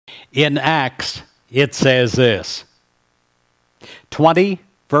In Acts, it says this, 20,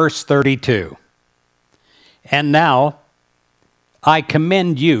 verse 32. And now I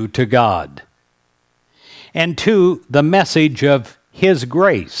commend you to God and to the message of His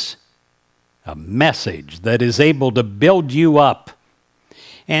grace, a message that is able to build you up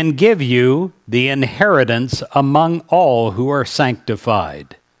and give you the inheritance among all who are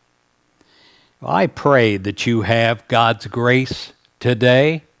sanctified. I pray that you have God's grace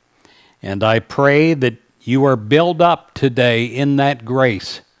today, and I pray that you are built up today in that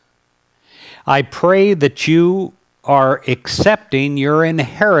grace. I pray that you are accepting your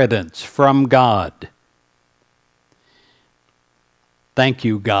inheritance from God. Thank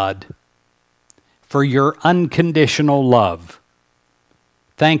you, God, for your unconditional love.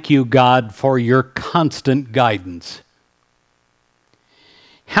 Thank you, God, for your constant guidance.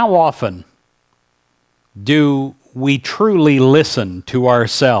 How often do we truly listen to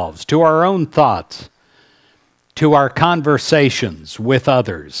ourselves, to our own thoughts, to our conversations with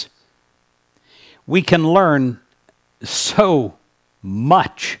others? We can learn so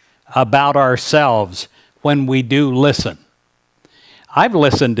much about ourselves when we do listen. I've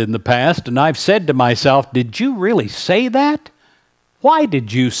listened in the past and I've said to myself, did you really say that? Why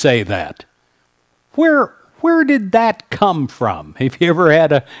did you say that? Where did that come from? Have you ever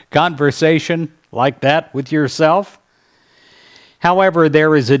had a conversation like that with yourself? However,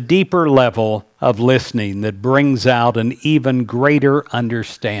 there is a deeper level of listening that brings out an even greater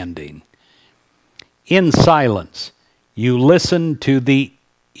understanding. In silence, you listen to the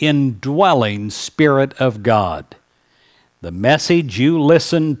indwelling Spirit of God. The message you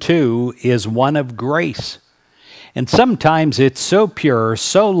listen to is one of grace. And sometimes it's so pure,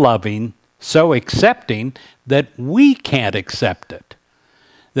 so loving, so accepting that we can't accept it.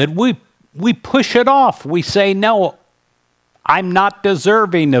 That we push it off. We say, no, I'm not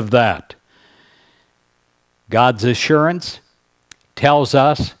deserving of that. God's assurance tells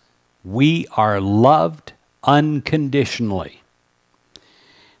us we are loved unconditionally.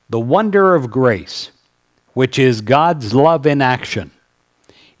 The wonder of grace, which is God's love in action,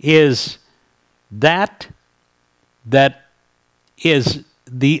 is that is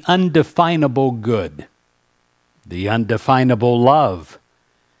the undefinable good, the undefinable love,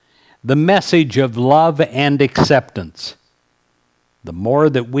 the message of love and acceptance. The more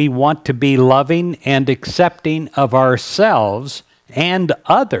that we want to be loving and accepting of ourselves and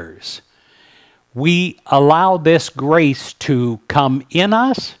others, we allow this grace to come in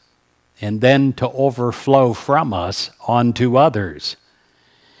us and then to overflow from us onto others.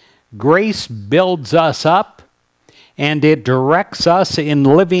 Grace builds us up, and it directs us in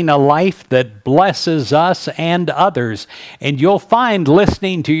living a life that blesses us and others. And you'll find,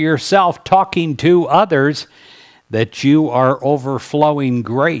 listening to yourself, talking to others, that you are overflowing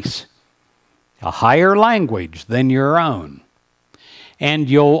grace, a higher language than your own. And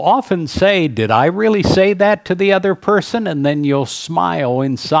you'll often say, did I really say that to the other person? And then you'll smile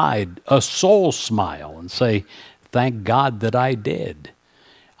inside, a soul smile, and say, thank God that I did.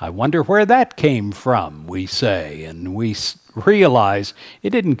 I wonder where that came from, we say, and we realize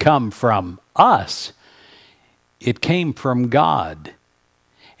it didn't come from us. It came from God.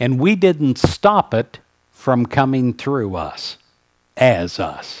 And we didn't stop it from coming through us, as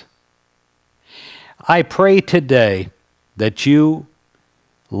us. I pray today that you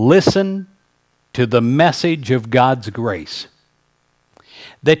listen to the message of God's grace,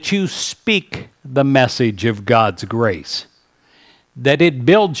 that you speak the message of God's grace, that it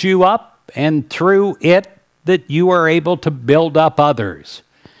builds you up, and through it that you are able to build up others,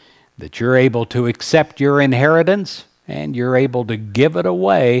 that you're able to accept your inheritance and you're able to give it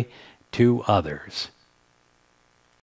away to others.